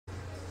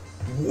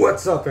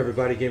What's up,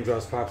 everybody?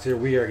 gamedropspops here.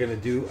 We are going to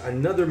do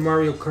another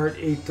Mario Kart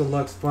 8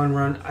 Deluxe fun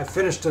run. I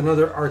finished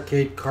another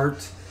arcade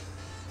cart,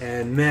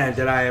 and man,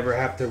 did I ever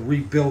have to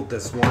rebuild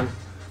this one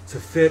to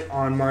fit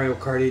on Mario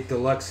Kart 8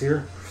 Deluxe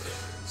here.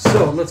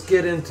 So let's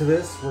get into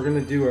this. We're going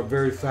to do a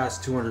very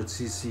fast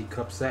 200cc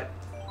cup set.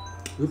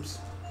 Oops,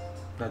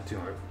 not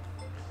 200.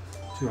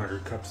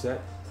 200 cup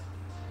set.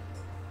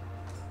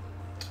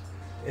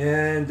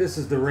 And this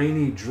is the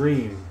Rainy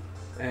Dream,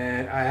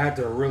 and I had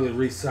to really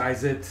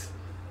resize it.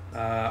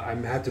 I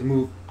had to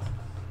move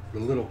the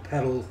little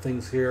pedal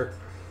things here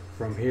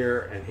from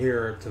here and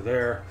here to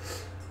there.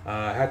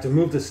 I had to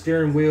move the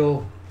steering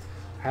wheel,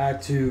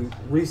 had to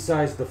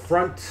resize the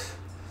front,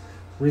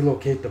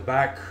 relocate the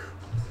back,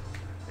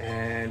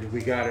 and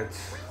we got it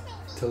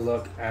to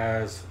look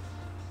as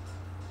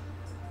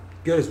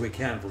good as we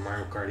can for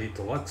Mario Kart 8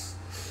 Deluxe.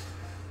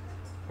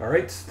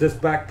 Alright, this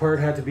back part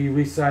had to be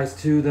resized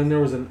too. Then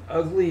there was an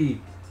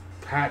ugly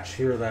patch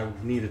here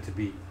that needed to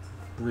be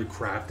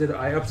recrafted.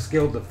 I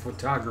upscaled the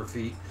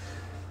photography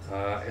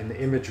and the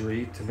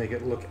imagery to make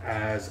it look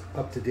as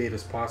up to date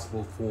as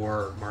possible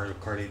for Mario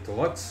Kart 8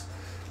 Deluxe.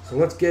 So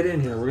let's get in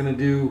here. We're going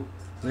to do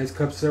a nice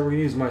cup set. We're going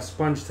to use my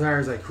sponge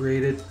tires I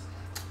created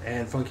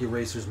and Funky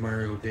Racer's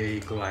Mario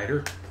Day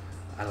glider.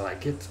 I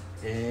like it.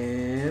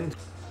 And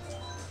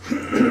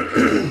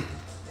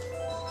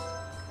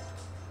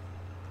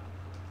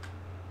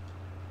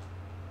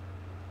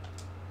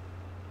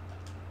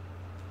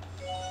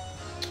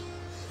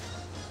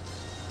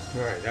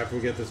alright, after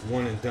we get this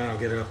one and done, I'll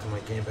get it up to my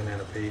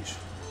Gamebanana page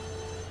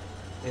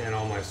and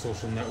all my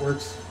social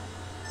networks.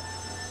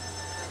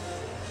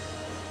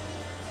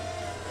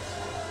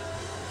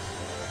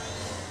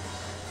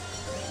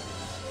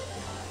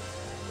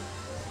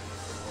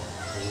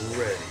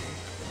 Ready.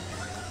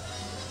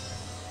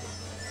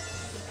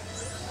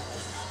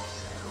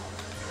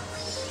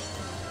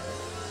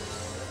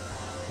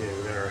 Okay,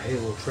 we got our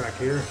Halo track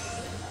here.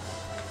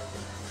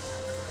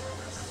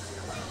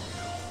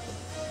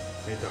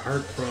 Made the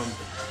heart from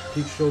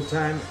Peak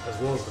Showtime, as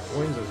well as the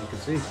coins, as you can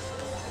see.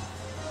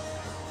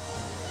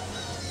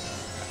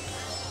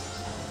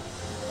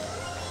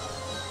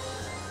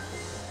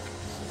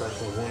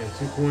 Sparkle 1 and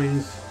 2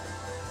 coins.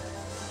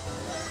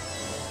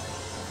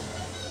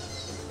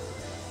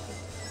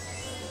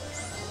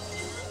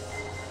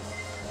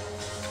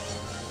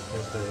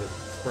 There's the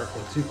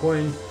Sparkle 2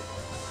 coin.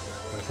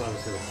 That's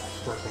obviously the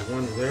Sparkle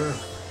 1 there.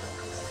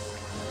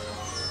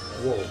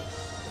 Whoa.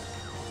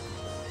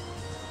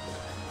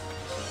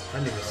 I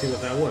didn't even see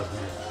what that was,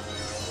 man.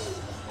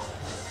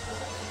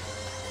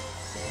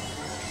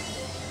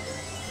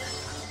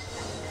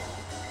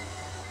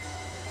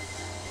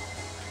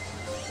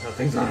 That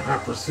thing's on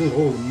hot pursuit.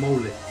 Holy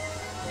moly.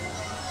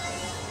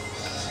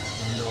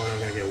 No, I'm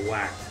gonna get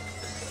whacked.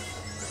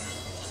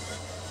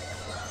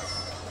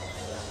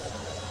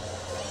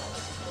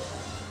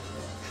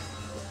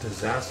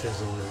 Disaster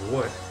zone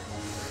or what?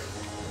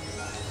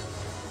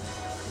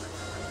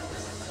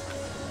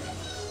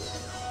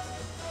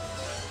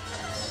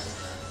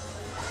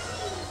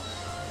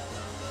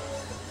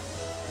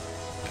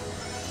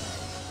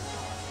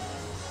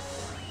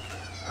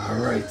 All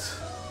right,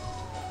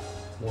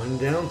 1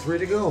 down, 3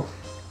 to go.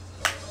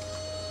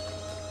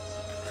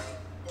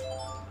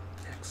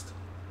 Next.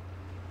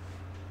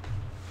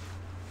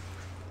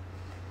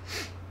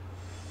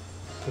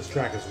 This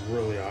track is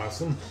really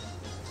awesome.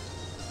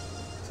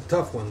 It's a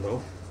tough one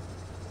though.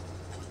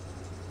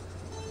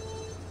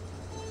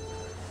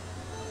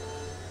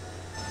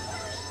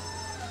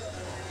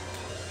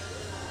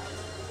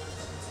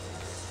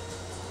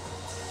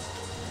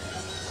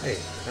 Hey,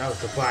 that was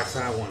the box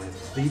I wanted,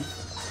 Steve.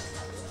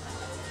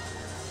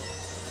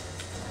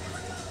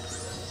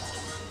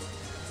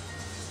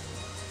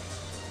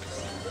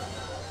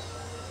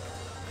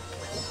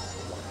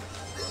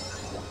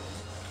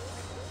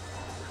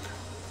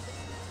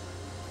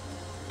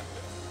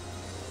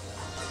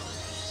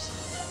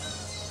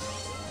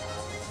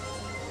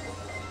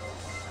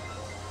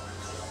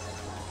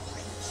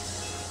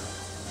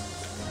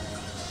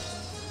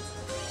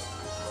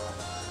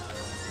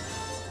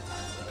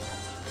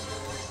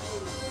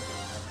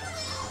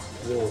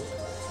 Whoa.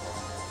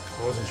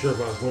 I wasn't sure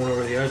if I was going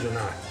over the edge or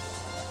not.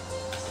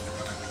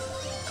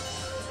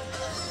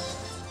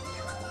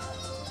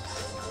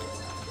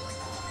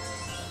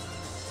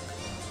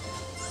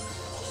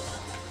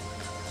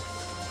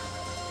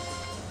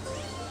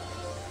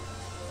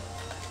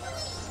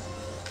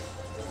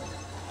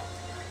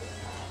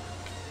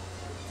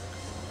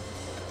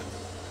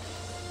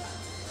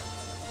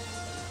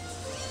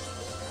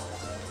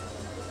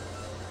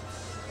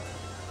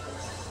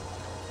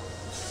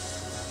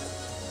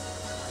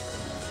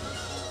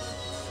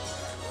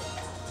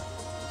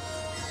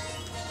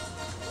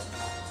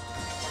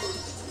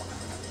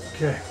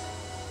 Okay.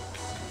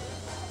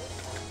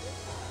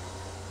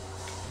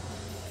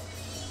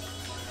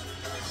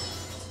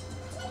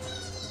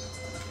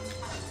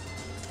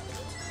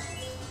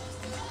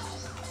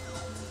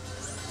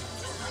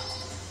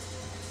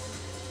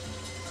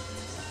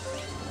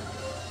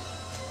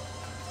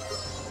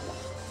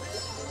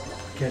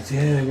 Can't see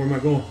anything. Where am I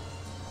going?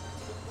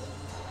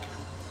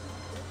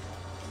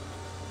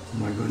 Oh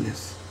my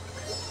goodness.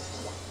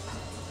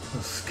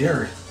 That's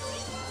scary.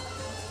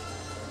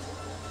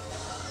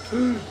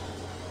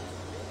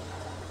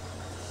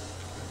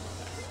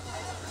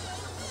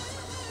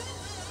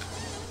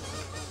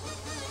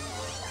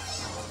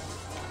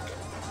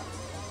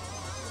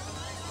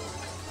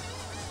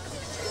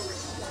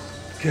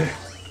 Okay.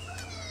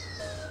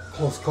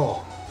 Close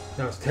call.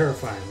 That was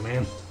terrifying,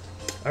 man.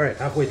 Alright,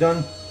 halfway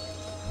done.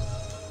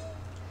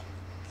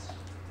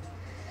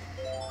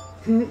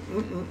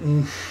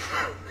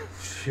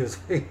 She was,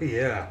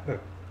 yeah,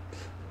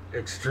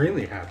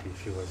 extremely happy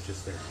she was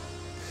just there.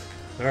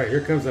 Alright,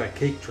 here comes that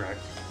cake track.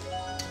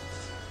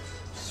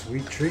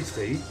 Sweet treats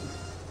to eat.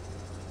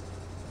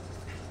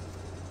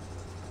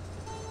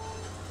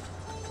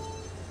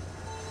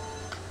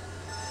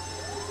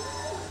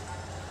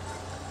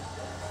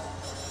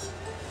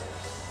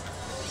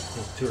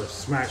 Those two are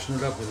smashing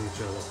it up with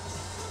each other.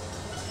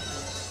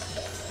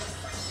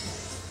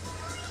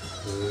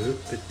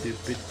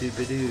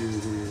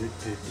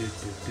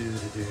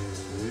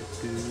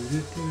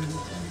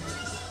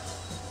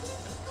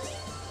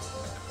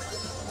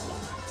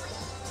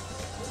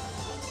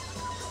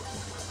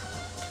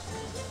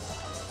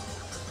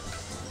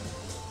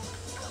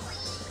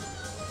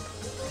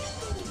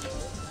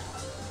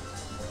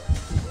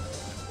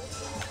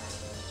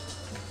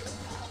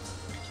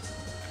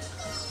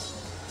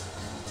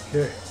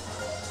 Okay,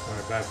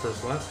 alright, back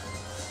first lap.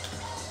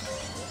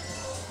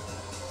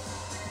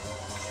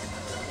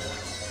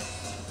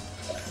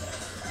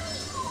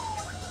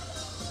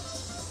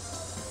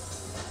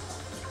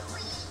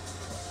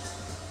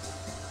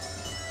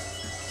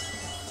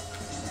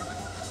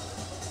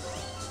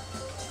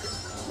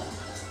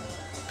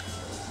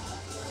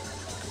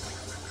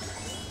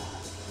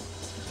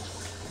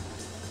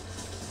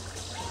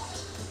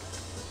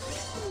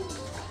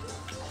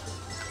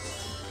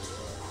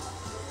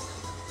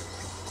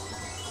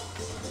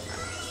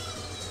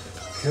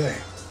 Okay.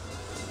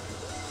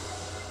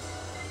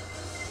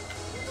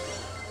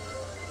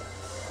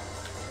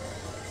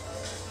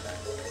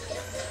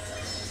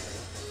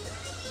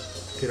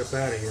 Get up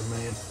out of here,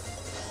 man.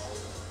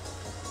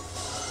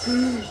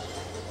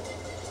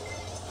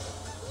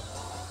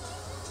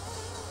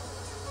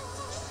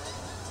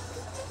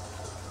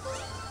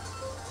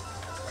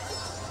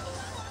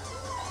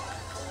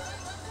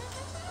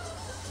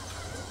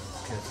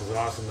 Okay, this is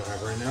awesome to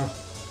have right now.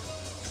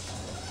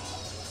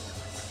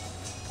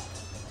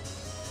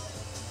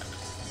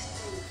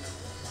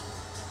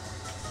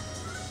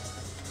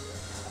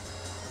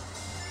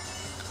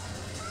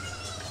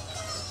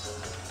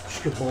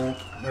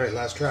 Alright,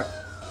 last track.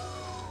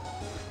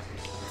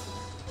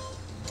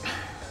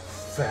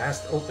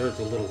 Fast. Oh, there's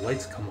the little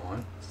lights come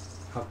on.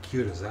 How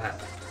cute is that?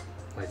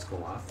 Lights go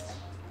off.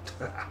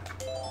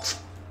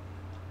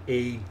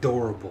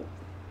 Adorable.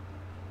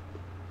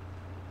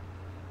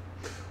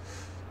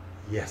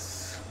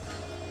 Yes.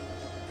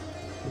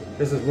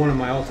 This is one of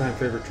my all-time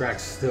favorite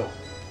tracks still.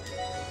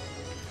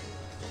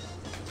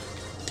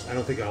 I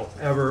don't think I'll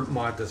ever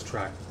mod this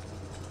track.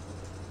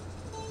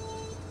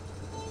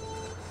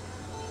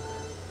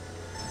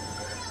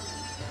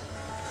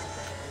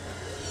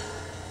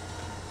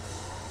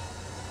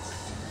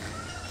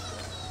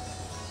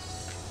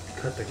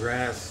 Cut the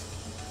grass.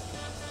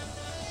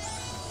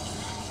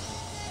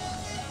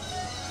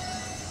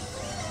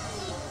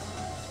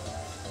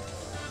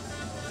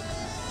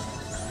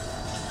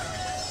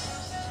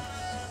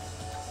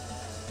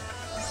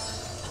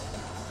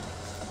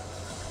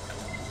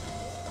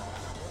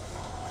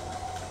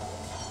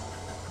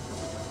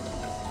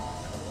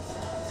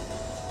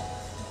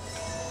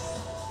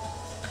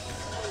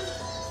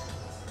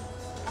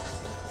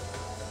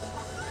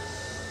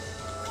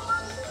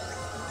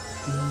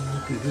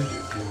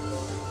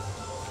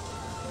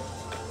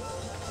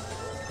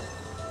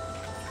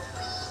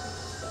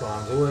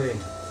 Bombs away.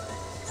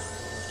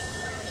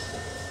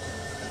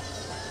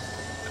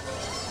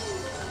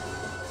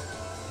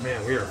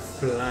 Man, we are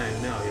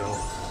flying now, y'all.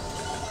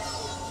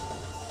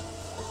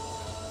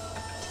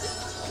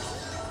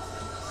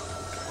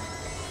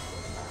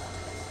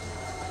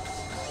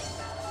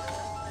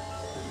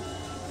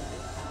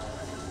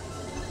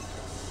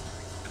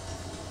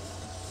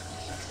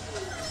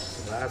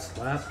 Last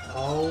lap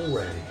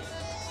already.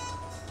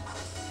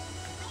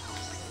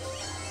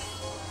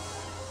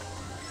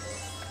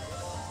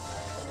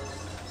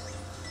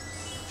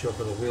 Jump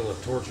on the wheel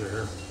of torture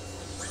here.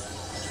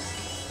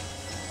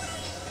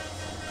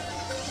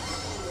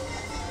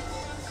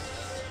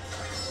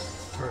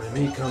 Pardon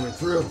me coming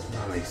through.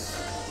 Nice.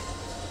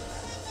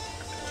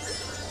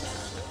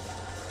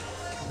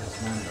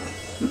 That's my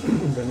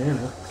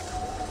banana.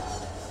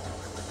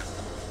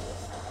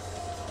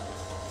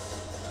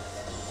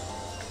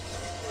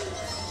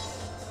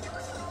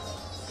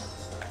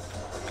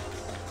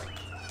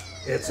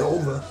 It's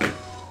over.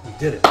 We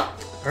did it.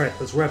 Alright,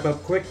 let's wrap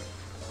up quick.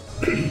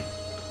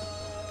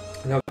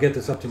 And I'll get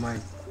this up to my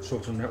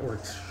social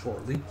networks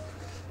shortly.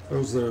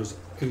 Those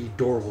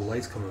adorable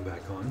lights coming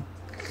back on.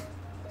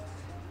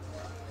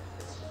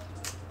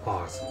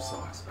 Awesome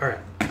sauce. All right.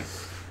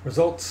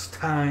 Results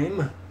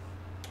time.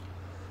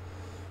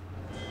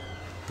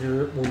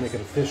 Here, we'll make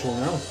it official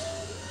now.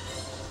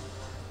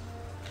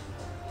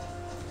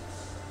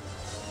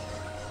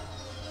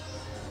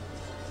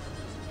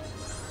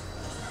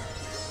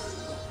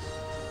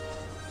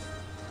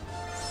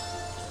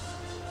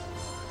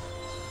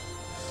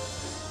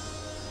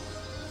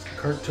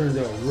 Kart turned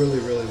out really,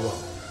 really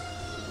well.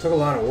 Took a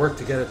lot of work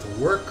to get it to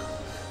work,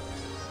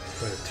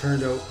 but it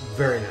turned out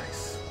very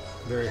nice.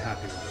 Very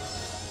happy with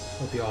it.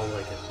 Hope you all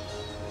like it.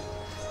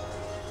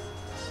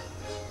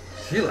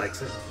 She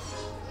likes it.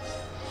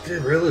 She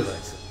really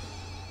likes it.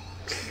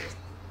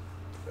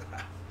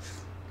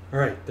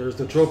 Alright, there's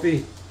the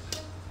trophy.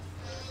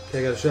 Okay,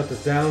 I gotta shut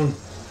this down.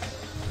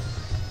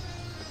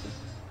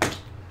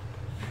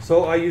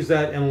 So I use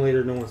that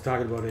emulator no one's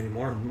talking about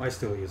anymore. I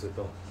still use it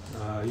though.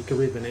 You can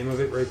read the name of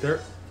it right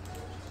there.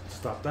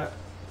 Stop that.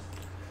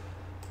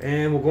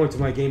 And we'll go into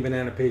my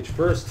Gamebanana page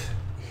first.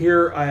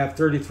 Here I have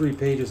 33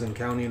 pages and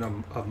counting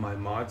of my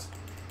mods.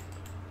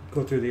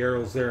 Go through the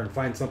arrows there and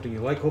find something you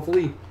like.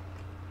 Hopefully,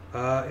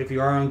 if you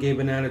are on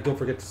Gamebanana, don't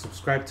forget to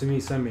subscribe to me.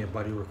 Send me a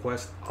buddy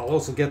request. I'll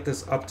also get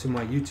this up to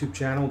my YouTube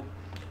channel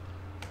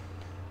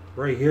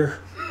right here.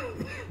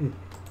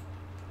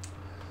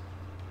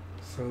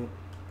 So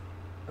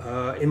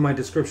in my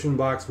description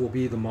box will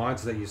be the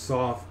mods that you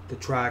saw, the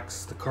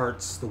tracks, the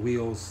carts, the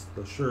wheels,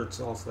 the shirts,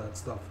 all that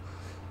stuff.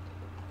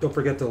 Don't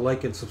forget to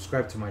like and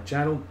subscribe to my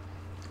channel.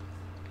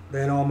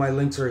 Then all my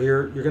links are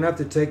here. You're gonna have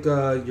to take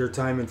your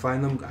time and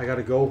find them. I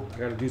gotta go. I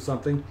gotta do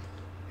something.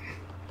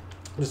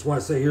 I just want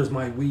to say here's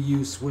my Wii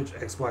U, Switch,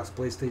 Xbox,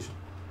 PlayStation.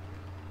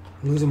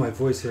 I'm losing my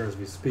voice here as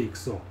we speak,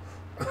 so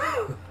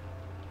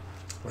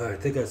I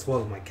think I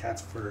swallowed my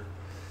cat's fur.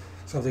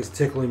 Something's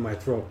tickling my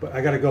throat, but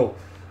I gotta go.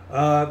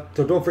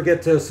 So don't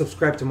forget to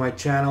subscribe to my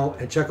channel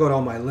and check out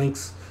all my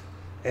links.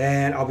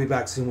 And I'll be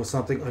back soon with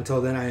something.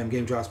 Until then, I am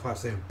gamedropspops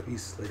saying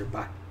peace. Later,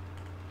 bye.